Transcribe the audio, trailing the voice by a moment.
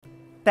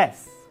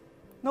Tests.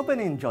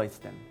 Nobody enjoys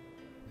them.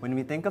 When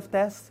we think of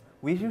tests,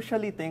 we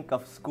usually think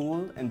of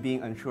school and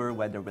being unsure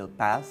whether we'll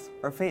pass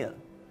or fail.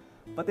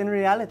 But in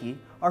reality,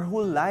 our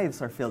whole lives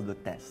are filled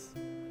with tests.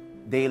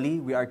 Daily,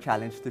 we are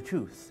challenged to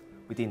choose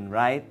between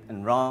right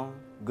and wrong,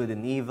 good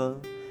and evil,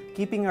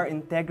 keeping our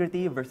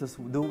integrity versus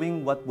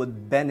doing what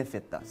would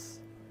benefit us,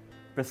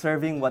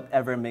 preserving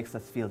whatever makes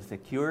us feel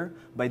secure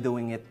by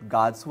doing it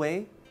God's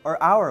way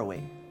or our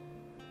way.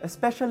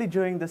 Especially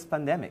during this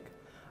pandemic,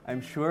 I'm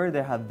sure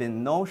there have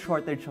been no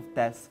shortage of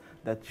tests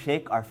that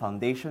shake our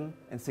foundation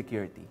and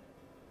security.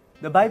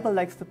 The Bible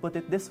likes to put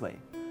it this way,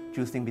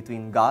 choosing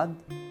between God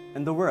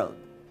and the world.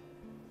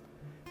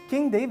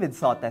 King David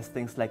saw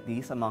testings like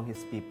these among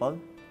his people,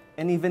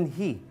 and even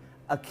he,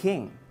 a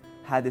king,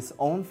 had his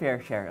own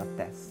fair share of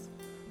tests.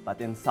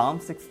 But in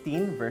Psalm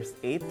 16, verse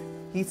 8,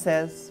 he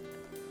says,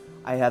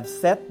 "I have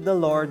set the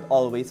Lord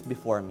always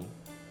before me.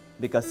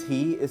 Because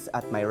he is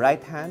at my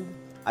right hand,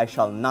 I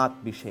shall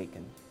not be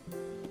shaken."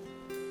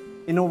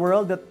 In a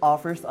world that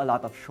offers a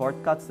lot of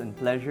shortcuts and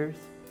pleasures,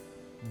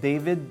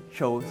 David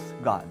chose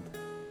God.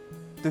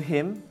 To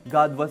him,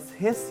 God was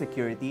his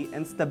security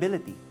and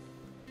stability.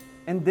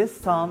 And this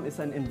psalm is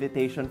an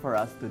invitation for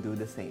us to do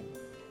the same.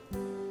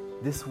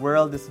 This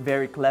world is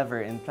very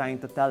clever in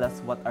trying to tell us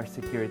what our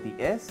security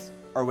is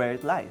or where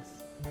it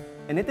lies.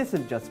 And it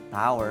isn't just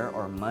power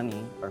or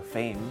money or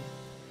fame.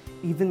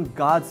 Even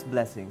God's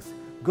blessings,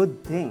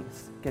 good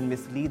things, can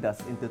mislead us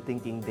into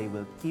thinking they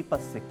will keep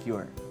us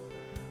secure.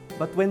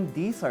 But when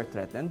these are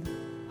threatened,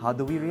 how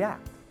do we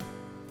react?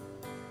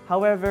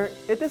 However,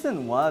 it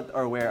isn't what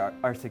or where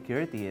our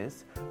security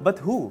is, but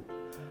who.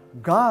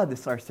 God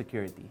is our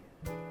security.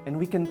 And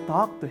we can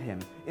talk to Him,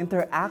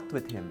 interact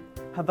with Him,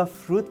 have a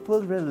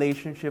fruitful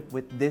relationship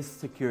with this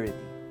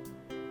security.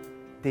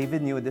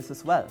 David knew this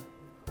as well.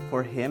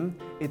 For him,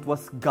 it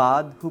was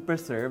God who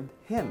preserved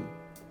him.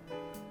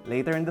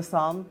 Later in the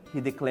psalm,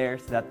 he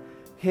declares that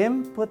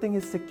him putting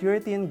his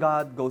security in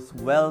God goes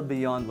well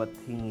beyond what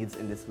he needs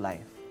in this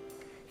life.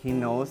 He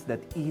knows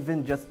that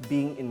even just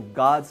being in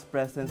God's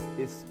presence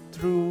is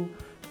true,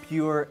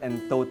 pure,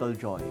 and total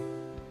joy.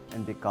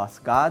 And because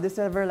God is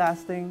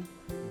everlasting,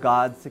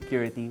 God's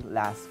security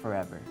lasts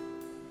forever.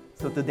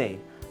 So today,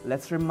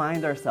 let's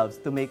remind ourselves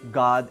to make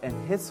God and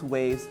His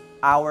ways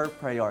our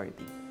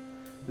priority.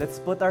 Let's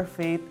put our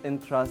faith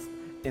and trust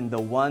in the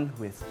one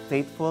who is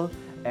faithful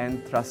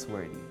and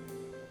trustworthy.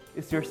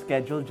 Is your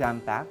schedule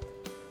jam-packed?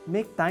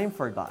 Make time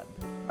for God.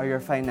 Are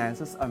your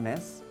finances a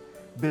mess?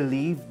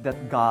 Believe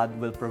that God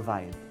will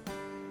provide.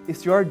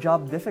 Is your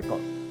job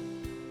difficult?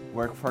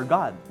 Work for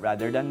God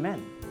rather than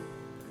men.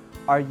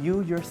 Are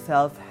you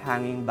yourself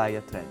hanging by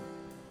a thread?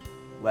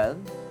 Well,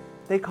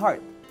 take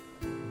heart.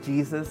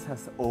 Jesus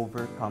has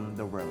overcome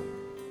the world.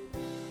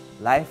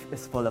 Life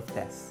is full of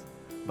tests,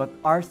 but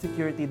our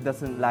security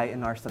doesn't lie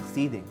in our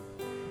succeeding.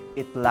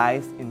 It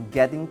lies in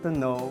getting to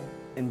know,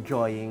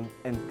 enjoying,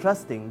 and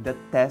trusting the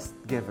test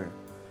giver,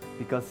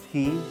 because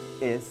He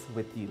is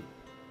with you.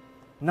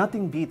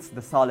 Nothing beats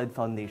the solid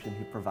foundation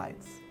He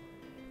provides.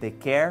 Take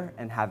care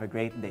and have a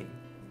great day.